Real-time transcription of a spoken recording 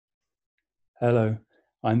Hello,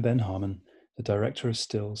 I'm Ben Harmon, the Director of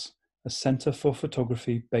Stills, a centre for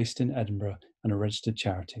photography based in Edinburgh and a registered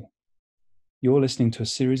charity. You're listening to a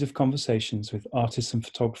series of conversations with artists and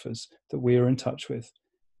photographers that we are in touch with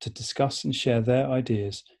to discuss and share their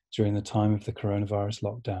ideas during the time of the coronavirus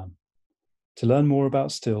lockdown. To learn more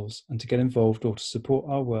about Stills and to get involved or to support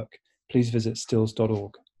our work, please visit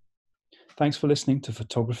stills.org. Thanks for listening to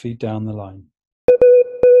Photography Down the Line.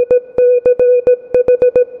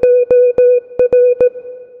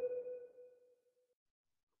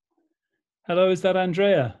 Hello, is that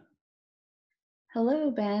Andrea?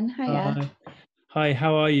 Hello, Ben. Hiya. Hi,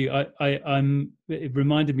 how are you? It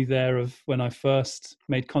reminded me there of when I first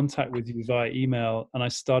made contact with you via email, and I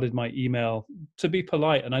started my email to be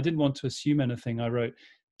polite, and I didn't want to assume anything. I wrote,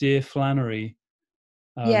 "Dear Flannery."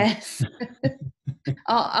 Yes.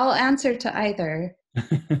 I'll answer to either.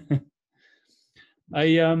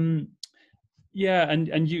 Yeah,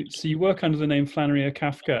 and you work under the name Flannery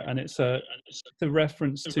O'Kafka, and it's a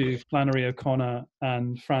reference to Flannery O'Connor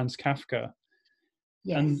and Franz Kafka.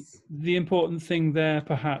 And Yes. the important thing there,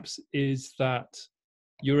 perhaps, is that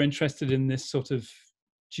you're interested in this sort of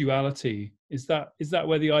duality. Is that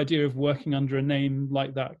where the idea of working under a name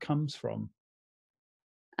like that comes from?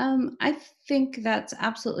 I think that's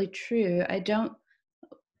absolutely true.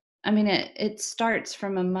 It starts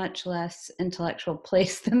from a much less intellectual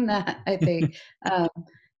place than that, I think. Um,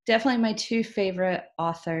 Definitely my two favorite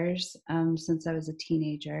authors since I was a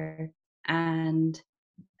teenager. And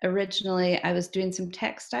originally I was doing some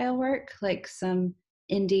textile work, like some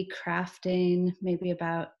indie crafting, maybe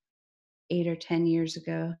about 8 or 10 years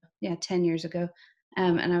ago. Yeah, 10 years ago.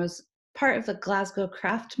 And I was part of the Glasgow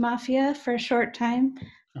craft mafia for a short time.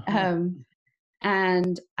 Uh-huh. Um,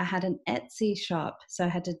 and I had an Etsy shop. So I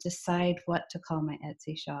had to decide what to call my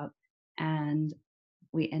Etsy shop. And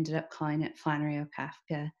we ended up calling it Flannery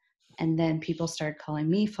O'Kafka. And then people started calling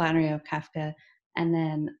me Flannery O'Kafka. And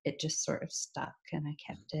then it just sort of stuck and I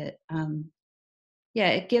kept it. Yeah,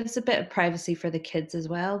 it gives a bit of privacy for the kids as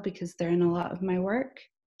well because they're in a lot of my work.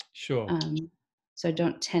 Sure, Um, so I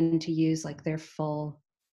don't tend to use like their full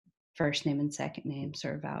first name and second name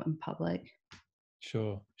sort of out in public.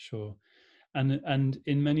 sure. And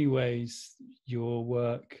in many ways, your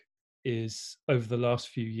work is over the last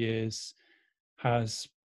few years has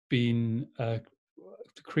been the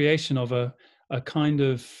creation of a kind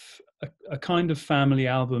of a kind of family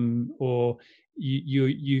album, or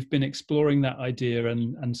you've been exploring that idea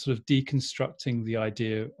and sort of deconstructing the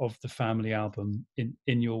idea of the family album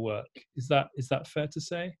in your work. Is that fair to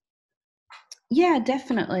say? Yeah,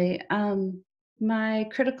 definitely. My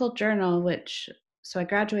critical journal, so I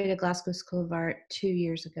graduated Glasgow School of Art 2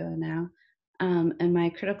 years ago now. And my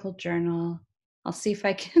critical journal, I'll see if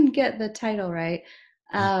I can get the title right,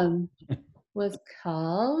 um, was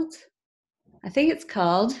called, I think it's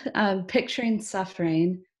called Picturing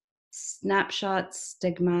Suffering, Snapshots,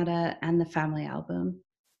 Stigmata, and the Family Album.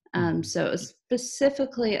 Mhm. So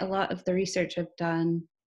specifically, a lot of the research I've done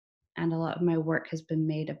and a lot of my work has been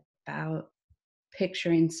made about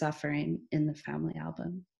picturing suffering in the family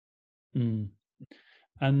album. Mm.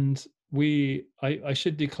 And I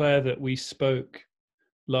should declare that we spoke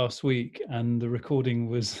last week, and the recording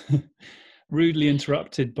was rudely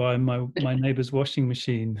interrupted by my neighbour's washing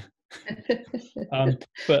machine.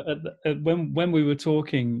 But when we were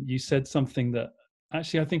talking, you said something that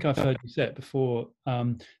actually I think I've heard you say it before.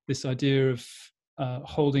 This idea of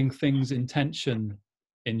holding things in tension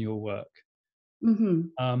in your work. Hmm.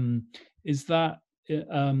 Um, is that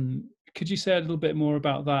could you say a little bit more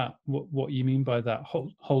about that? What you mean by that?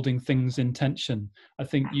 Holding things in tension. I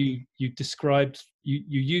think you described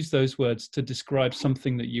you used those words to describe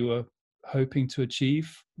something that you were hoping to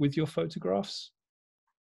achieve with your photographs.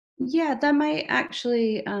 Yeah, that might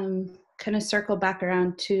actually kind of circle back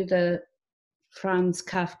around to the Franz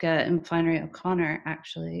Kafka and Flannery O'Connor,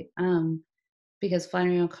 actually, because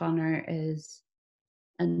Flannery O'Connor is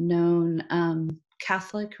a known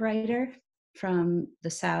Catholic writer from the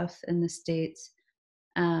South in the States.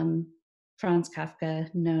 Um, Franz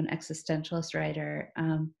Kafka, known existentialist writer.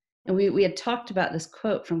 And we had talked about this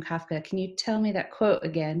quote from Kafka. Can you tell me that quote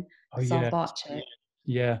again? Oh Because I'll yeah, botch it.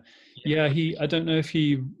 yeah. I don't know if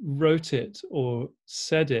he wrote it or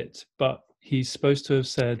said it, but he's supposed to have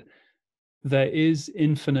said, "There is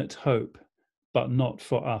infinite hope, but not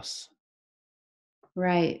for us."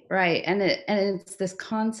 Right, right. And it's this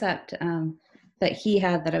concept that he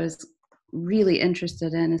had that I was really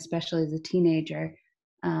interested in, especially as a teenager.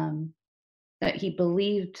 Um, that he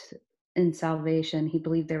believed in salvation. He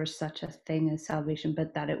believed there was such a thing as salvation,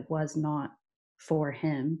 but that it was not for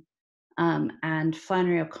him. And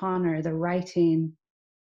Flannery O'Connor, the writing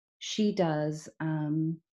she does.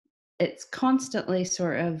 It's constantly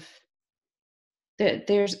sort of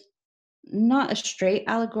there's not a straight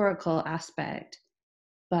allegorical aspect,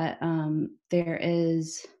 but there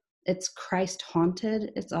is. It's Christ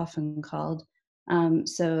haunted. It's often called.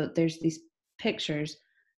 So there's these pictures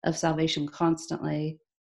of salvation constantly,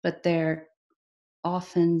 but they're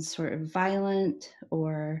often sort of violent,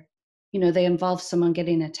 or they involve someone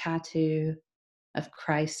getting a tattoo of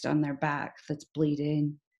Christ on their back that's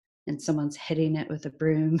bleeding and someone's hitting it with a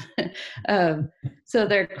broom. um, so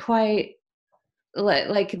they're quite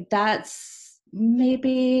like that's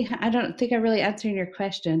maybe, I don't think I really answering your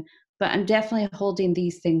question, but I'm definitely holding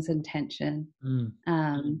these things in tension.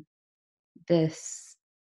 Mm. This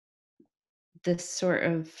this sort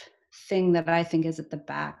of thing that I think is at the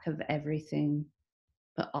back of everything,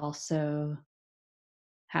 but also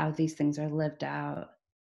how these things are lived out,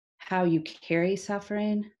 how you carry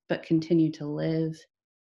suffering but continue to live,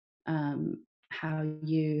 how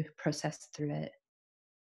you process through it,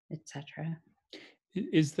 etc.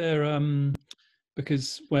 Is there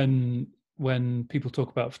because when people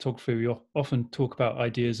talk about photography, we often talk about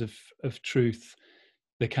ideas of truth,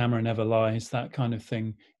 the camera never lies, that kind of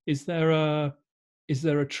thing. Is there a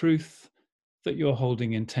truth that you're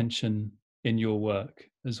holding in tension in your work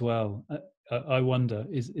as well? I wonder,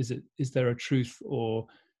 is there a truth or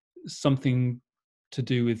something to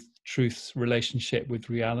do with truth's relationship with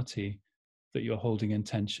reality that you're holding in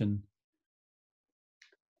tension?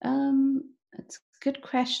 That's a good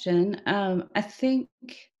question. I think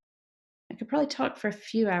I could probably talk for a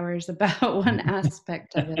few hours about one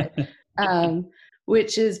aspect of it, um,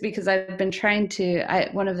 which is because I've been trying to.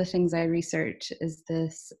 One of the things I research is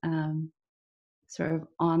this sort of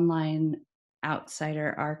online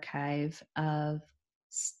outsider archive of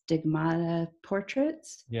stigmata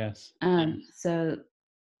portraits. Yes. So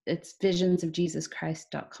it's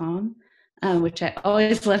visionsofjesuschrist.com, which I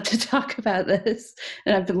always love to talk about this.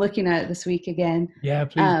 And I've been looking at it this week again. Yeah,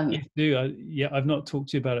 please do. I've not talked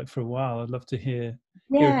to you about it for a while. I'd love to hear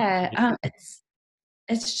about it.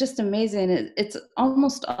 It's just amazing. It's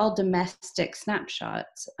almost all domestic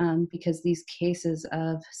snapshots, because these cases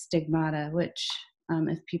of stigmata, which,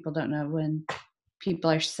 if people don't know, when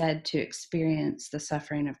people are said to experience the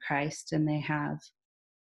suffering of Christ and they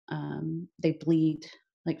bleed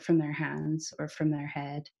like from their hands or from their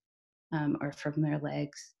head, or from their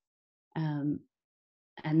legs, um,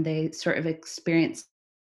 and they sort of experience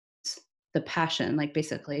the passion, like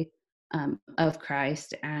basically, of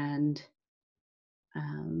Christ, and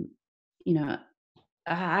um, you know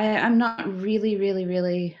I'm not really, really,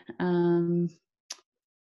 really.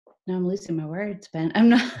 Now I'm losing my words, Ben. I'm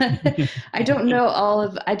not. I don't know all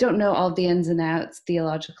the ins and outs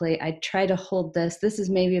theologically. I try to hold this. This is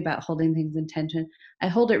maybe about holding things in tension. I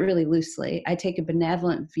hold it really loosely. I take a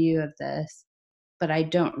benevolent view of this, but I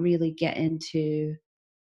don't really get into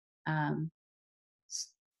um,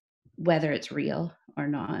 whether it's real or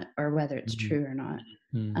not, or whether it's Mhm. true or not.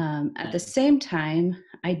 Mm. At the same time,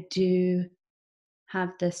 I do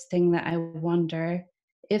have this thing that I wonder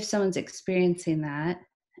if someone's experiencing that,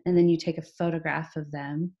 and then you take a photograph of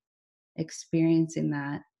them experiencing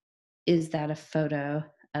that, is that a photo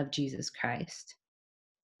of Jesus Christ?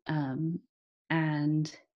 Um,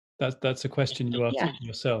 and That's a question you ask yeah,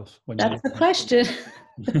 yourself when you're that's the looking question.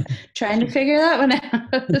 at Trying to figure that one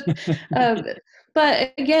out. um,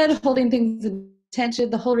 but again, holding things in tension.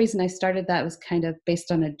 The whole reason I started that was kind of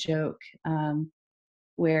based on a joke.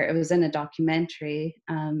 Where it was in a documentary,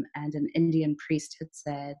 and an Indian priest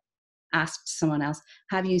had asked someone else,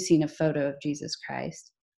 "Have you seen a photo of Jesus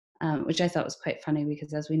Christ?" Which I thought was quite funny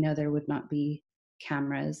because, as we know, there would not be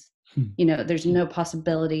cameras. There's no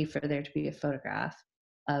possibility for there to be a photograph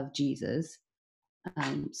of Jesus.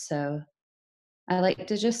 So I like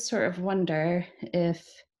to just sort of wonder if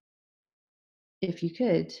you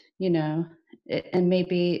could, and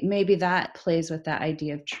maybe that plays with that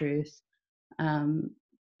idea of truth. Um,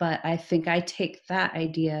 but I think I take that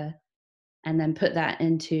idea and then put that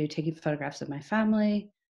into taking photographs of my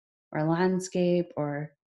family or landscape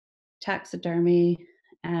or taxidermy.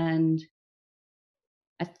 And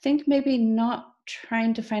I think maybe not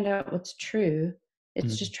trying to find out what's true.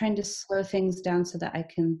 It's Mm. just trying to slow things down so that I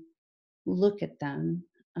can look at them.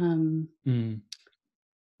 Mm.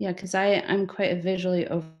 Yeah, because I'm quite a visually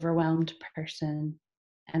overwhelmed person,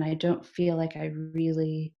 and I don't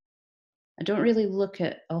really look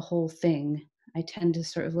at a whole thing. I tend to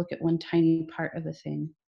sort of look at one tiny part of a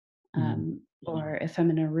thing. Mm. Or if I'm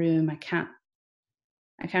in a room, I can't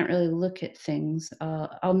really look at things.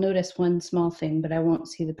 I'll notice one small thing, but I won't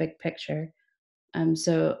see the big picture.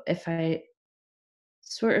 So if I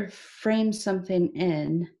sort of frame something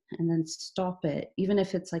in and then stop it, even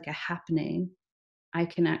if it's like a happening, I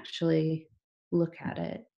can actually look at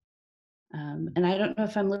it. And I don't know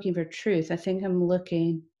if I'm looking for truth. I think I'm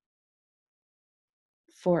looking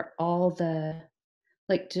for all the,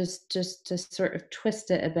 like, just to sort of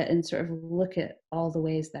twist it a bit and sort of look at all the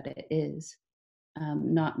ways that it is,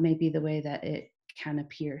 not maybe the way that it can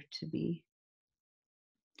appear to be.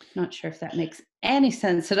 Not sure if that makes any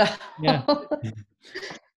sense at Yeah, all.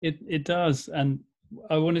 it does. And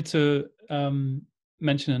I wanted to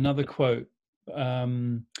mention another quote.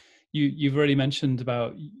 Um, you've already mentioned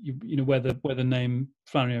about you know where the name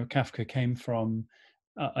Flannery Kafka came from.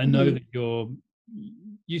 I know Mhm, that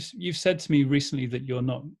you've said to me recently that you're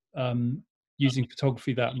not using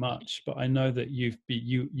photography that much, but I know that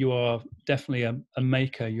you are definitely a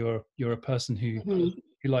maker. You're a person mhm,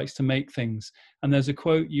 who likes to make things. And there's a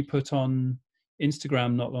quote you put on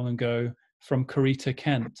Instagram not long ago from Corita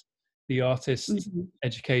Kent, the artist, mhm,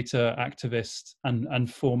 educator, activist,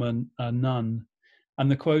 and former nun. And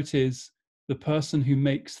the quote is, "The person who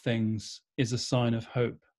makes things is a sign of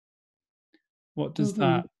hope." What does mhm.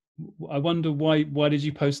 that? I wonder why did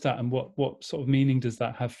you post that, and what sort of meaning does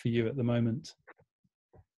that have for you at the moment?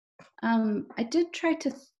 I did try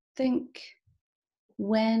to think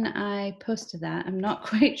when I posted that. I'm not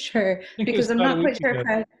quite sure I think it was because I'm about a not week quite sure if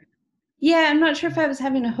ago. I'm not sure if I was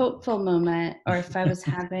having a hopeful moment or if I was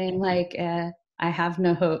having like a I have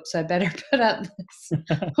no hope, so I better put up this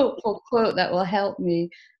hopeful quote that will help me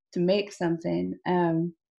to make something.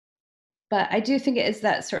 But I do think it is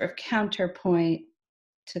that sort of counterpoint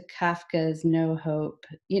to Kafka's no hope,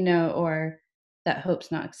 or that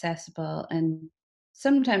hope's not accessible. And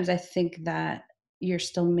sometimes I think that you're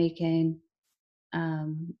still making,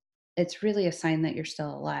 um, it's really a sign that you're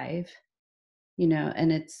still alive,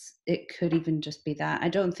 and it could even just be that. I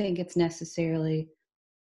don't think it's necessarily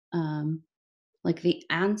um, like the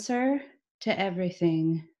answer to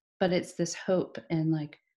everything, but it's this hope and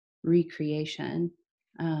like recreation,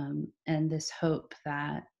 and this hope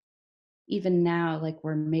that even now, like,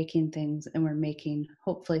 we're making things and we're making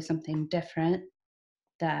hopefully something different,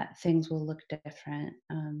 that things will look different,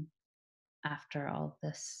 after all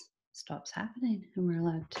this stops happening and we're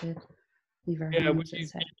allowed to leave our Yeah, homes,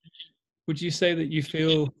 etc. would you say that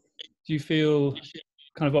do you feel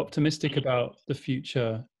kind of optimistic about the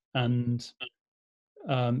future, and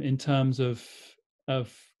in terms of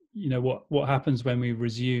what happens when we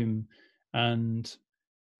resume, and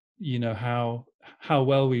how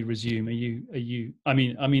well we resume? Are you I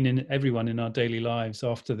mean in everyone in our daily lives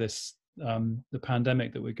after this, the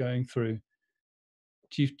pandemic that we're going through,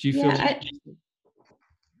 do you Yeah, feel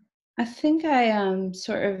I think I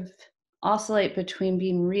sort of oscillate between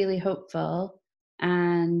being really hopeful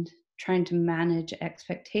and trying to manage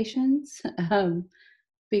expectations,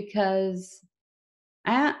 because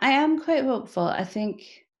I am quite hopeful. I think,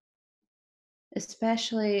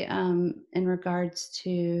 especially in regards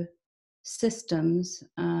to systems,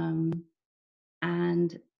 and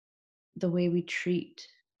the way we treat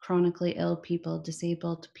chronically ill people,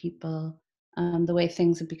 disabled people, the way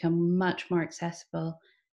things have become much more accessible.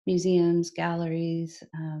 Museums, galleries,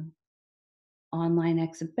 online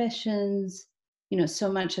exhibitions,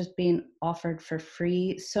 so much is being offered for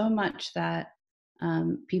free, so much that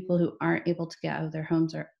people who aren't able to get out of their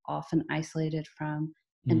homes are often isolated from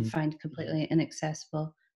and mm, find completely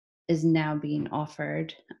inaccessible is now being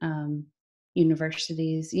offered.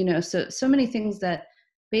 Universities, so many things that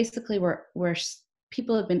basically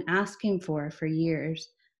people have been asking for years,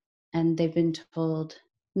 and they've been told,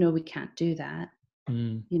 no, we can't do that,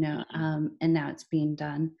 mm, and now it's being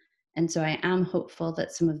done. And so I am hopeful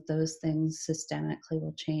that some of those things systemically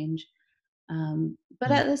will change.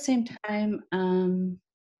 But mm, at the same time,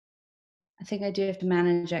 I think I do have to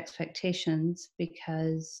manage expectations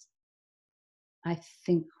because I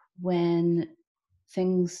think when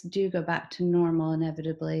things do go back to normal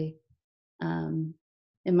inevitably, um,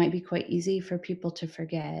 it might be quite easy for people to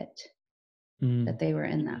forget that mm, they were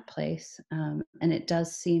in that place. And it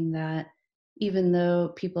does seem that even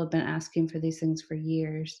though people have been asking for these things for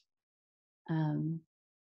years, um,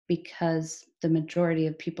 because the majority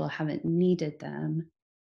of people haven't needed them,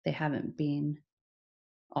 they haven't been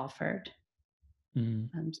offered. mm.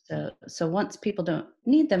 So once people don't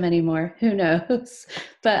need them anymore, who knows?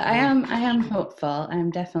 But I am hopeful.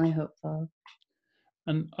 I'm definitely hopeful.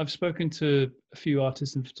 And I've spoken to a few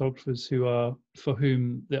artists and photographers for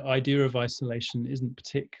whom the idea of isolation isn't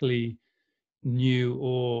particularly new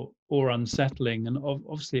or unsettling. And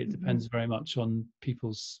obviously it Mhm. depends very much on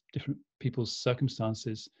different people's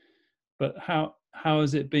circumstances. But how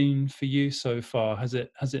has it been for you so far? Has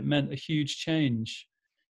it meant a huge change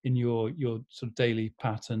in your sort of daily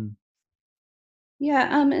pattern?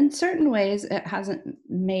 Yeah, in certain ways, it hasn't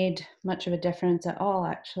made much of a difference at all,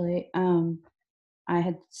 actually. I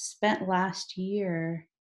had spent last year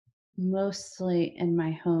mostly in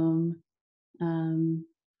my home, um,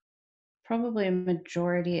 probably a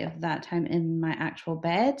majority of that time in my actual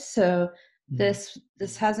bed. So Mm,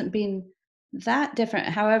 this hasn't been that different.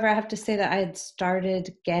 However, I have to say that I had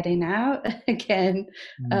started getting out again.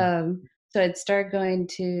 mm, Um, so I'd started going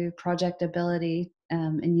to Project Ability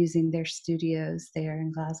and using their studios there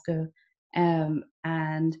in Glasgow.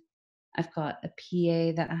 And I've got a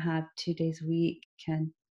PA that I have 2 days a week,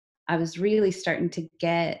 and I was really starting to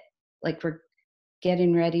get like we're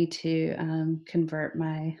getting ready to convert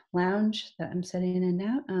my lounge that I'm sitting in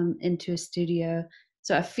now into a studio.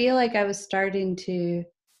 So I feel like I was starting to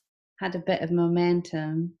had a bit of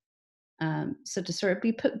momentum. So to sort of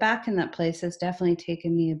be put back in that place has definitely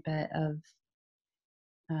taken me a bit of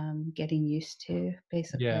getting used to, yeah,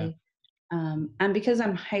 basically. And because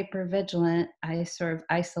I'm hyper vigilant, I sort of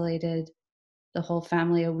isolated the whole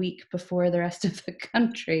family a week before the rest of the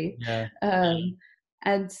country. yeah, Um,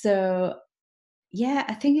 and so yeah,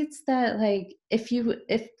 I think it's that, like, if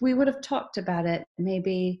we would have talked about it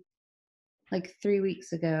maybe like 3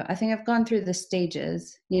 weeks ago, I think I've gone through the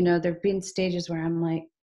stages. There've been stages where I'm like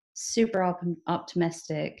super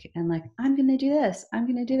optimistic and like, I'm gonna do this, I'm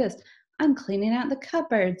gonna do this. I'm cleaning out the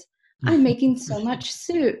cupboards. I'm making so much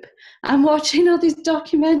soup. I'm watching all these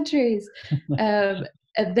documentaries.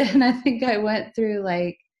 And then I think I went through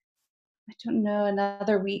like, I don't know,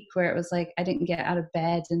 another week where it was like I didn't get out of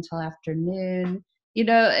bed until afternoon.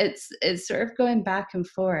 It's sort of going back and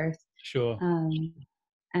forth. sure, Um,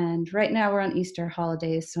 and right now we're on Easter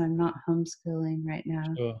holidays, so I'm not homeschooling right now,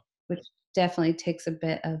 sure. which definitely takes a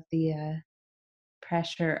bit of the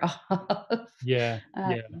pressure off. Yeah,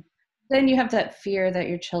 Uh, yeah. then you have that fear that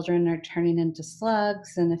your children are turning into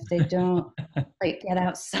slugs, and if they don't like get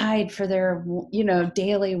outside for their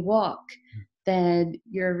daily walk, then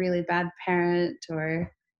you're a really bad parent. Or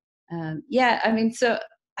yeah, I mean, so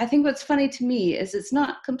I think what's funny to me is it's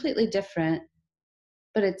not completely different,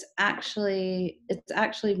 but it's actually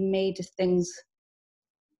made things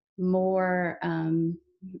more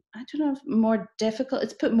I don't know if more difficult.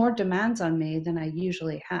 It's put more demands on me than I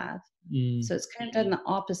usually have. Mm, So it's kind of done the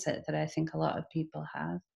opposite that I think a lot of people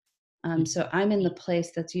have. So yeah. I'm in the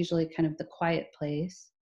place that's usually kind of the quiet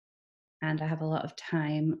place, and I have a lot of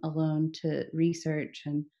time alone to research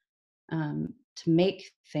and to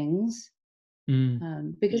make things.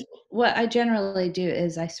 Mm, Because what I generally do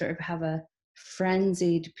is I sort of have a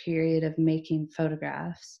frenzied period of making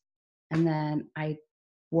photographs, and then I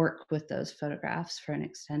work with those photographs for an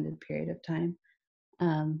extended period of time.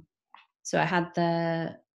 Um, so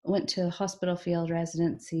I went to hospital field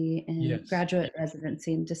residency and yes. graduate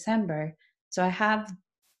residency in December. So I have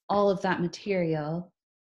all of that material,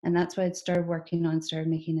 and that's why I started making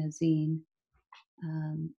a zine.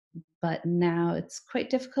 Um, but now it's quite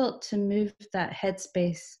difficult to move that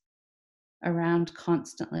headspace around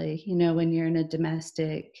constantly, when you're in a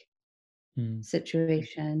domestic Mm,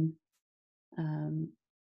 situation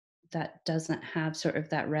that doesn't have sort of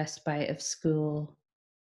that respite of school.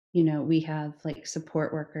 We have like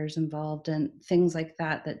support workers involved and things like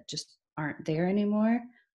that that just aren't there anymore.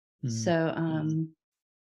 mm.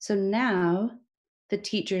 So now the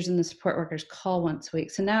teachers and the support workers call once a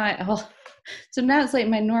week. So now it's like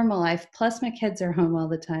my normal life. Plus my kids are home all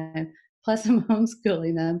the time. Plus I'm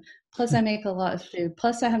homeschooling them. Plus I make a lot of food.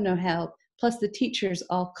 Plus I have no help. Plus the teachers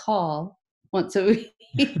all call once a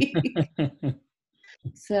week.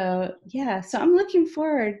 So yeah, so I'm looking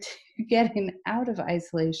forward to getting out of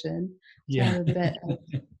isolation to Yeah. have a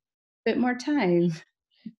bit more time.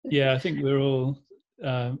 Yeah, I think we're all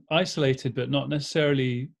isolated, but not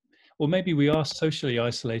necessarily, or maybe we are socially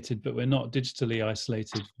isolated, but we're not digitally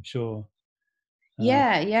isolated for sure. Uh,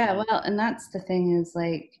 Yeah. Well, and that's the thing is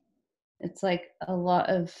like it's like a lot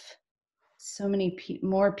of so many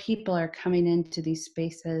more people are coming into these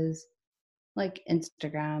spaces like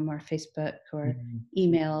Instagram or Facebook or mm,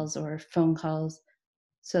 emails or phone calls,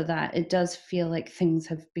 so that it does feel like things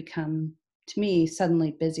have become, to me,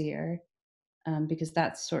 suddenly busier, because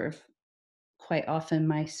that's sort of quite often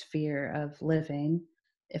my sphere of living.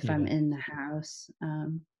 If I'm yeah. in the house,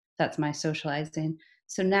 that's my socializing.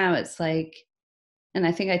 So now it's like, and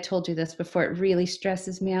I think I told you this before, it really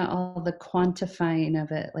stresses me out, all the quantifying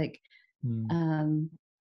of it, like Mm. um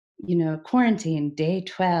quarantine day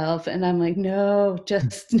 12, and I'm like, no,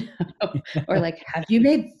 just no. Or like, have you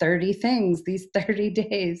made 30 things these 30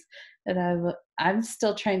 days? And I'm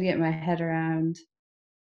still trying to get my head around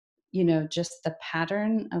just the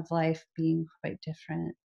pattern of life being quite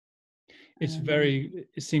different. it's very,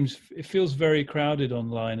 it feels very crowded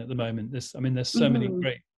online at the moment. There's so many Mhm.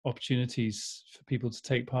 great opportunities for people to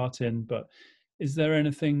take part in, but is there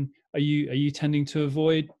anything, are you tending to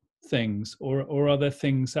avoid things, or are there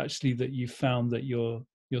things actually that you found that you're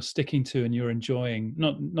sticking to and you're enjoying?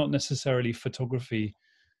 Not necessarily photography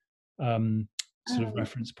sort of Um,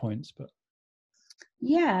 reference points, but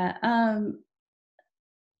yeah,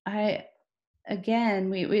 I again,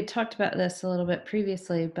 we had talked about this a little bit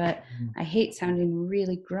previously, but I hate sounding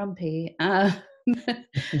really grumpy. But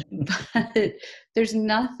there's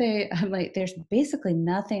nothing. I'm like, there's basically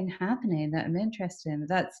nothing happening that I'm interested in.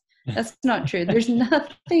 That's not true. There's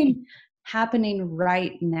nothing happening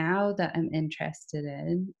right now that I'm interested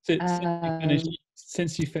in.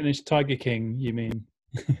 Since you finished Tiger King, you mean?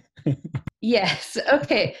 Yes.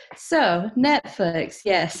 Okay. So Netflix.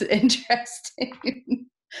 Yes. Interesting.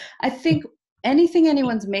 I think anything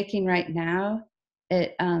anyone's making right now,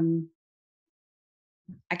 it I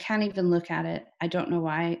can't even look at it. I don't know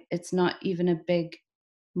why. It's not even a big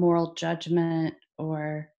moral judgment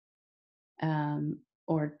or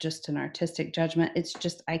just an artistic judgment. It's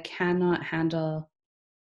just I cannot handle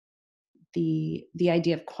the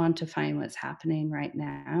idea of quantifying what's happening right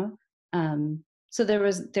now. So there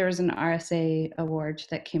was an RSA award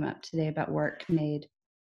that came up today about work made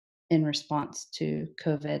in response to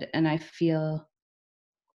COVID, and I feel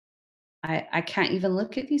I can't even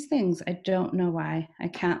look at these things. I don't know why. I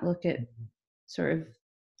can't look at sort of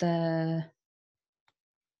the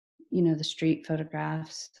the street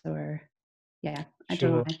photographs or yeah, I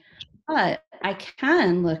don't know Sure. why. But I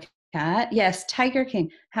can look at, yes, Tiger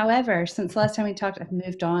King. However, since last time we talked, I've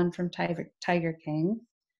moved on from Tiger King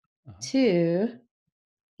Uh-huh. to,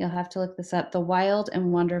 you'll have to look this up, The Wild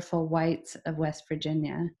and Wonderful Whites of West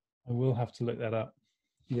Virginia. I will have to look that up.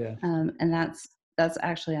 Yeah. And that's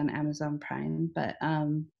actually on Amazon Prime, but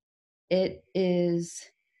it is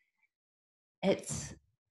it's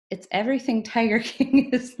it's everything Tiger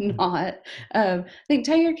King is not. I think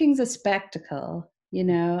Tiger King's a spectacle,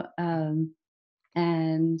 and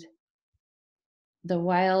The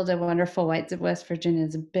Wild and Wonderful Whites of West Virginia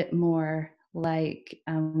is a bit more like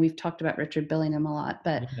we've talked about Richard Billingham a lot,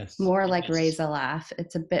 but Yes. more like Raise a Laugh.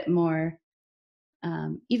 It's a bit more,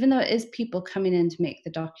 even though it is people coming in to make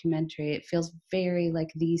the documentary, it feels very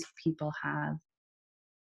like these people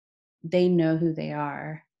they know who they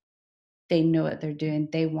are, they know what they're doing,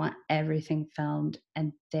 they want everything filmed,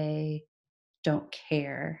 and they don't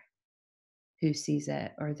care who sees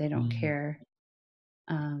it or they don't Mm. care.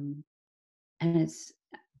 Um, and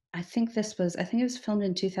I think it was filmed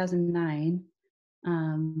in 2009.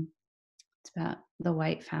 Um, it's about the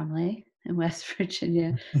White family in West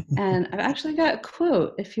Virginia. And I've actually got a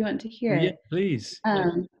quote if you want to hear Oh, yeah, it. please.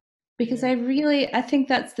 Yeah. Because I think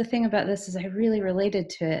that's the thing about this is I really related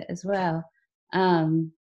to it as well.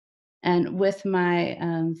 Um, and with my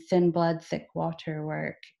thin blood, thick water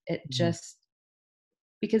work, it Mm. just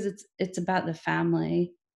because it's about the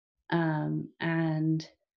family. And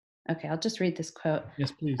okay, I'll just read this quote.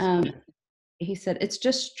 Yes, please. Um, he said, "It's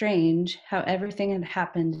just strange how everything had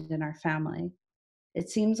happened in our family. It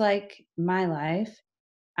seems like my life,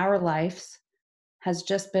 our lives, has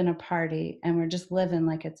just been a party, and we're just living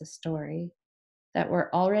like it's a story. That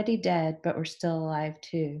we're already dead, but we're still alive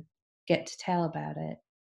too. Get to tell about it.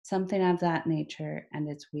 Something of that nature, and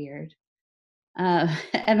it's weird." And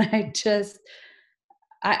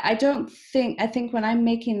I don't think, I think when I'm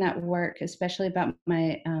making that work, especially about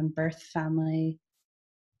my birth family,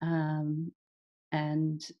 um,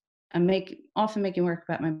 and often making work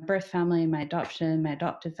about my birth family, my adoption, my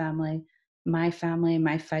adoptive family, my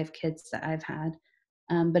 5 kids that I've had.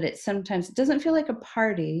 But it doesn't feel like a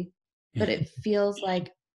party, but it feels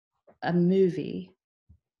like a movie.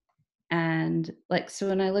 And like, so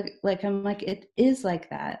when I look, like, I'm like, it is like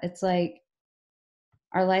that. It's like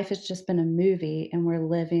our life has just been a movie and we're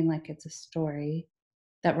living like it's a story,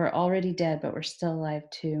 that we're already dead, but we're still alive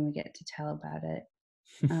too, and we get to tell about it.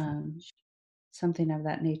 Um, Something of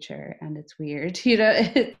that nature, and it's weird.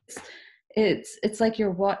 It's like you're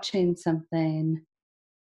watching something.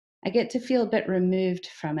 I get to feel a bit removed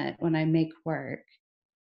from it when I make work,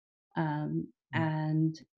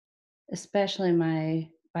 and especially my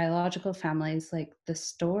biological families, like the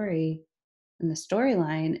story and the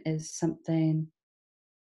storyline is something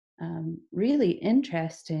really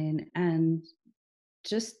interesting and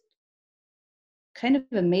just kind of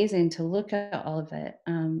amazing to look at all of it.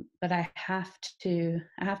 But I have to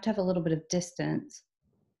have a little bit of distance,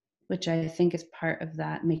 which I think is part of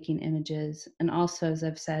that making images. And also, as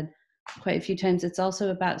I've said quite a few times, it's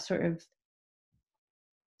also about sort of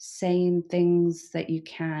saying things that you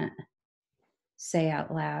can't say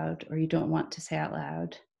out loud, or you don't want to say out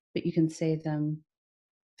loud, but you can say them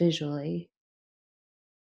visually.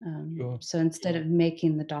 Sure. So instead of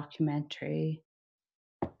making the documentary,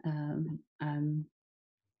 I'm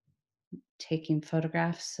taking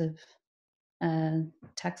photographs of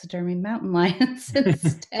taxidermy mountain lions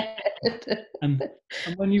instead. And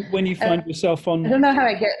when you I find yourself I on, don't know how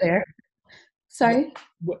I get there. Sorry?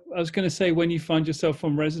 I was going to say, when you find yourself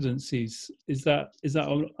on residencies, is that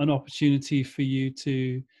an opportunity for you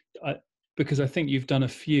to, I, because I think you've done a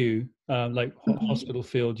few, like Mhm. Hospital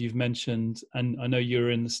Field you've mentioned, and I know you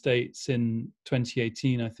were in the States in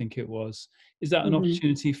 2018, I think it was. Is that an Mhm.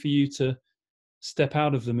 opportunity for you to step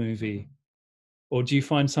out of the movie, or do you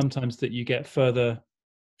find sometimes that you get further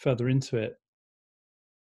into it?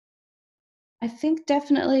 I think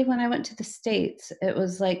definitely when I went to the States, it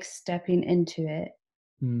was like stepping into it,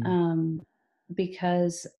 Mm, um,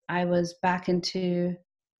 because I was back into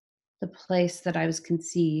the place that I was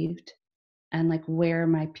conceived and, like, where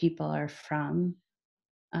my people are from.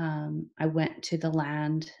 I went to the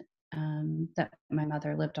land, that my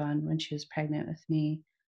mother lived on when she was pregnant with me.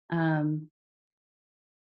 Um,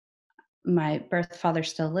 my birth father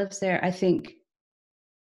still lives there. I think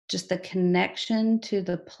just the connection to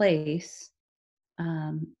the place,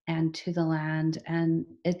 and to the land, and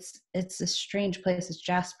it's a strange place. It's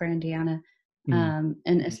Jasper, Indiana, mm,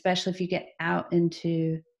 and especially if you get out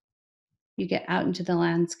into the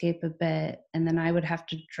landscape a bit, and then I would have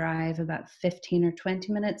to drive about 15 or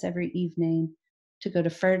 20 minutes every evening to go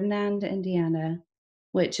to Ferdinand, Indiana,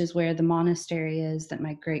 which is where the monastery is that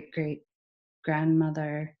my great great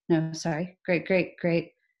grandmother, no, sorry, great great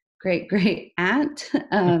great great great aunt,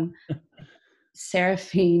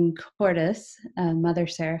 Seraphine Cordis, Mother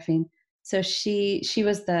Seraphine. So she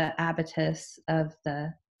was the abbotess of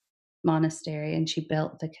the monastery, and she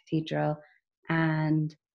built the cathedral,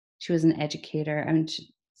 and she was an educator. I mean,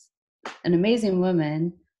 she's an amazing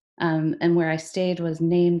woman. And where I stayed was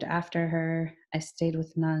named after her. I stayed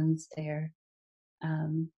with nuns there,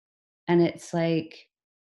 um, and it's like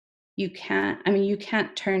you can't. I mean, you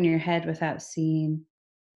can't turn your head without seeing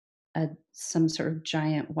some sort of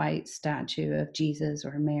giant white statue of Jesus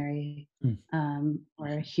or Mary, mm, or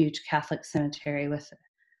a huge Catholic cemetery with a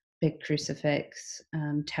big crucifix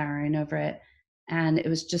towering over it. And it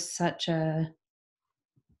was just such a,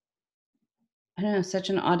 I don't know, such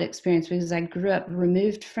an odd experience because I grew up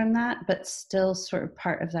removed from that, but still sort of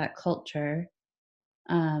part of that culture.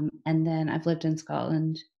 And then I've lived in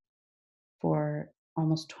Scotland for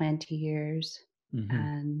almost 20 years mhm.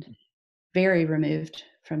 and very removed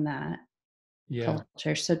from that Yeah.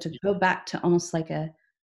 culture. So to go back to almost like a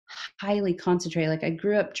highly concentrated, like I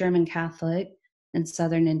grew up German Catholic in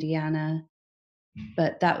southern Indiana,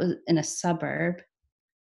 but that was in a suburb.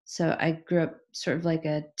 So I grew up sort of like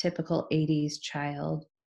a typical 80s child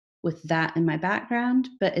with that in my background,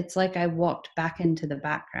 but it's like I walked back into the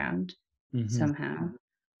background Mhm, somehow.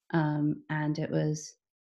 And it was,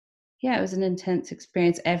 yeah, it was an intense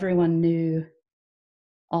experience. Everyone knew,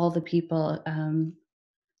 all the people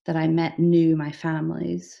that I met knew my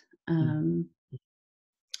families. mm,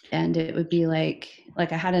 And it would be like I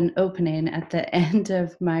had an opening at the end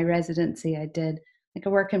of my residency. I did like a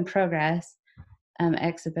work in progress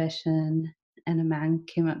exhibition, and a man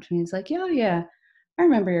came up to me. He's like, "Yeah, yeah, I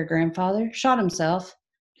remember your grandfather shot himself."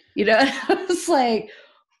 You know, I was like,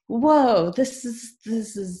 "Whoa, this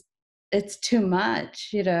is it's too much."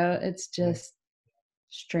 You know, it's yeah. just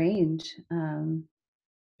strange.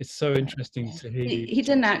 It's so But interesting yeah, to hear he you. he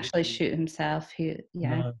didn't actually shoot himself. Yeah,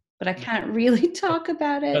 No, but I no, can't really that, talk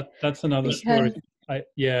about it that's another because story.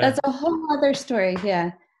 Yeah, that's a whole other story.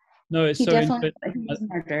 Yeah, no, it's he so definitely interesting. he was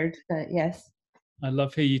murdered. But yes, I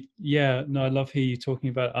love hear you. Yeah, no, I love hear you talking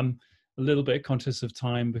about. I'm a little bit conscious of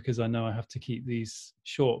time because I know I have to keep these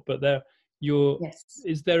short. But your yes.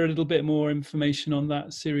 is there a little bit more information on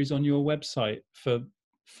that series on your website for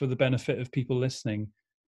the benefit of people listening?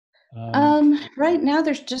 Um, Right now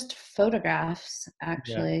there's just photographs yeah,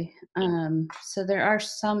 actually. So there are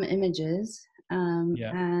some images,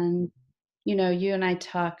 yeah, and you and I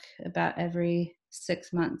talk about every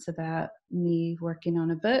 6 months about me working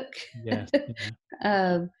on a book. yes, yeah,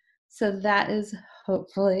 um, so that is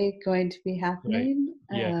hopefully going to be great, happening.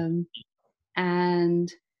 yeah,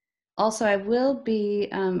 And also, I will be.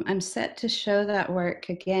 I'm set to show that work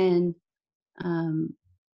again. Um,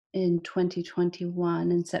 in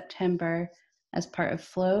 2021 in September as part of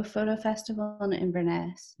Flow Photo Festival in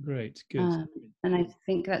Inverness. great, good, Um, and I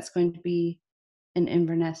think that's going to be an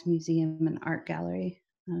Inverness museum and art gallery.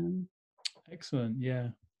 Um, excellent, yeah,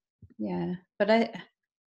 yeah, but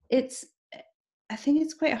it's, I think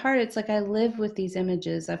it's quite hard. It's like I live with these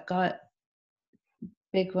images. I've got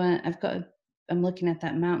big one. I'm looking at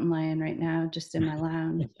that mountain lion right now, just in my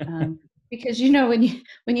lounge, because when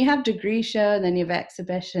you have degree show and then you have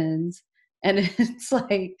exhibitions, and it's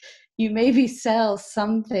like you maybe sell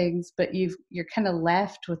some things, but you're kind of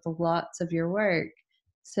left with lots of your work.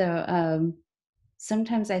 So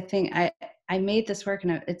sometimes I think I made this work,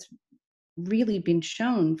 and it's really been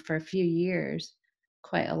shown for a few years,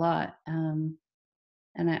 quite a lot, and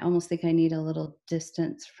I almost think I need a little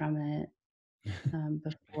distance from it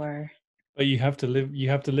before. But you have to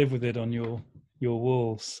live with it on your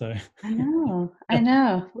walls. So I know, I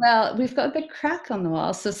know. Well, we've got a big crack on the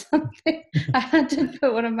wall, so something I had to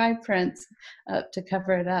put one of my prints up to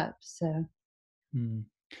cover it up. So Hmm.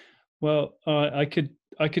 Well, I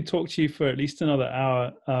could talk to you for at least another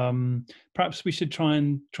hour. Perhaps we should try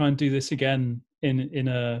and do this again in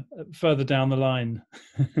a further down the line,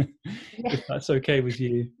 yeah, if that's okay with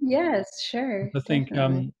you. yes, sure, I think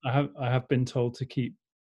definitely. I have been told to keep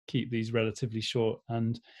these relatively short.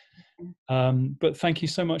 And Yeah. but thank you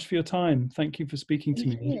so much for your time. Thank you for speaking to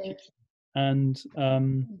Thank me. you. And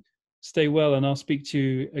stay well. And I'll speak to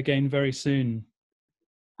you again very soon.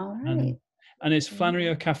 All And right. it's Great.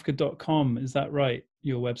 flanneryokafka.com. Is that right?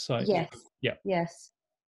 Your website? Yes, Yeah. yes,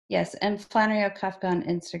 yes. And Flannery O'Kafka on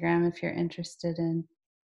Instagram if you're interested in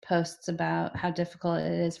posts about how difficult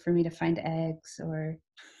it is for me to find eggs, or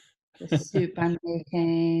the soup I'm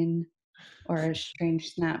making, or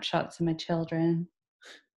strange snapshots of my children.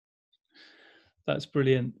 That's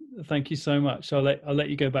brilliant. Thank you so much. I'll let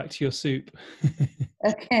you go back to your soup.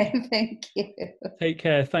 Okay, thank you. Take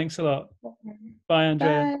care. Thanks a lot. Bye,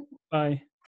 Andrea. Bye. Bye.